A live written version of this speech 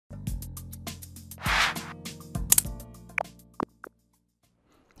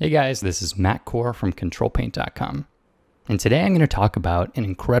Hey guys, this is Matt Core from Ctrl+Paint.com, and today I'm going to talk about an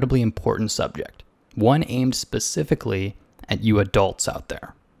incredibly important subject, one aimed specifically at you adults out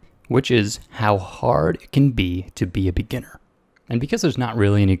there, which is how hard it can be to be a beginner. And because there's not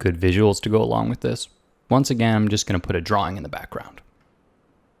really any good visuals to go along with this, once again I'm just going to put a drawing in the background.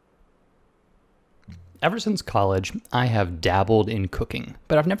 Ever since college, I have dabbled in cooking,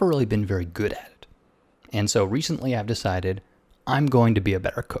 but I've never really been very good at it. And so recently I've decided I'm going to be a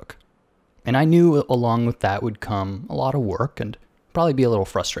better cook. And I knew along with that would come a lot of work and probably be a little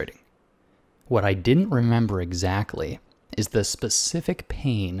frustrating. What I didn't remember exactly is the specific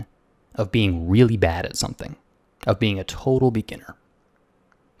pain of being really bad at something, of being a total beginner.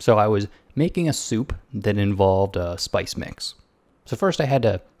 So I was making a soup that involved a spice mix. So first I had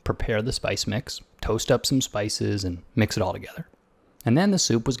to prepare the spice mix, toast up some spices, and mix it all together. And then the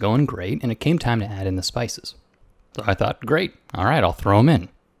soup was going great, and it came time to add in the spices. So I thought, great, all right, I'll throw them in.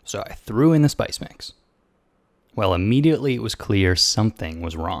 So I threw in the spice mix. Well, immediately it was clear something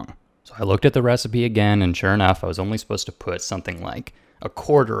was wrong. So I looked at the recipe again, and sure enough, I was only supposed to put something like a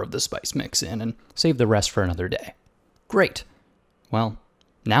quarter of the spice mix in and save the rest for another day. Great. Well,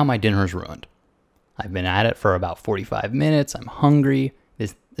 now my dinner's ruined. I've been at it for about 45 minutes. I'm hungry.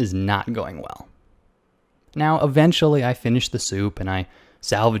 This is not going well. Now, eventually I finished the soup and I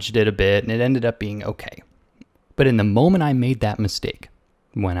salvaged it a bit, and it ended up being okay. But in the moment I made that mistake,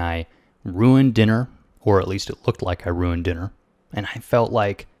 when I ruined dinner, or at least it looked like I ruined dinner, and I felt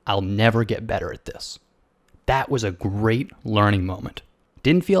like I'll never get better at this, that was a great learning moment.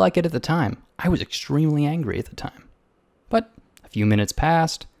 Didn't feel like it at the time. I was extremely angry at the time. But a few minutes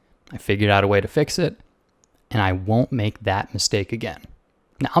passed, I figured out a way to fix it, and I won't make that mistake again.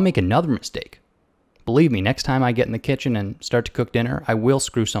 Now, I'll make another mistake. Believe me, next time I get in the kitchen and start to cook dinner, I will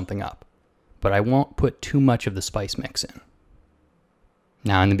screw something up. But I won't put too much of the spice mix in.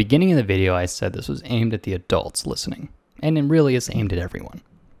 Now, in the beginning of the video, I said this was aimed at the adults listening, and it really is aimed at everyone.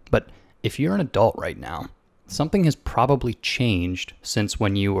 But if you're an adult right now, something has probably changed since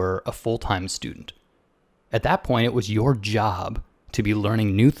when you were a full-time student. At that point, it was your job to be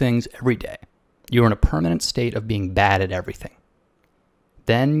learning new things every day. You were in a permanent state of being bad at everything.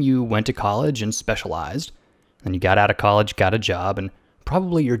 Then you went to college and specialized, and you got out of college, got a job, and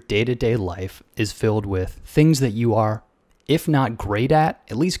probably your day-to-day life is filled with things that you are, if not great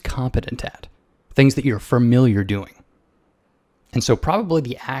at least competent at. Things that you're familiar doing. And so probably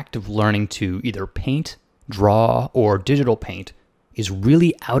the act of learning to either paint, draw, or digital paint is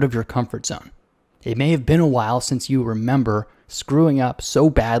really out of your comfort zone. It may have been a while since you remember screwing up so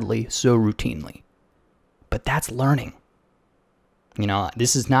badly, so routinely. But that's learning. You know,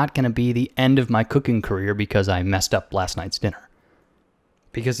 this is not going to be the end of my cooking career because I messed up last night's dinner.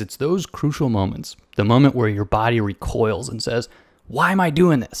 Because it's those crucial moments, the moment where your body recoils and says, why am I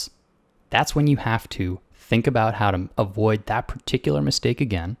doing this? That's when you have to think about how to avoid that particular mistake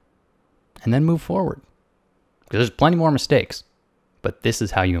again and then move forward. Because there's plenty more mistakes, but this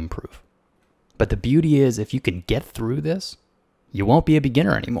is how you improve. But the beauty is, if you can get through this, you won't be a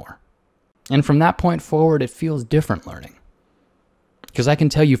beginner anymore. And from that point forward, it feels different learning. Because I can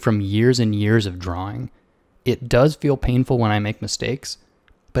tell you from years and years of drawing, it does feel painful when I make mistakes,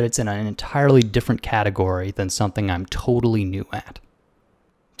 but it's in an entirely different category than something I'm totally new at.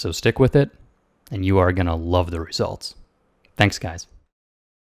 So stick with it, and you are going to love the results. Thanks, guys.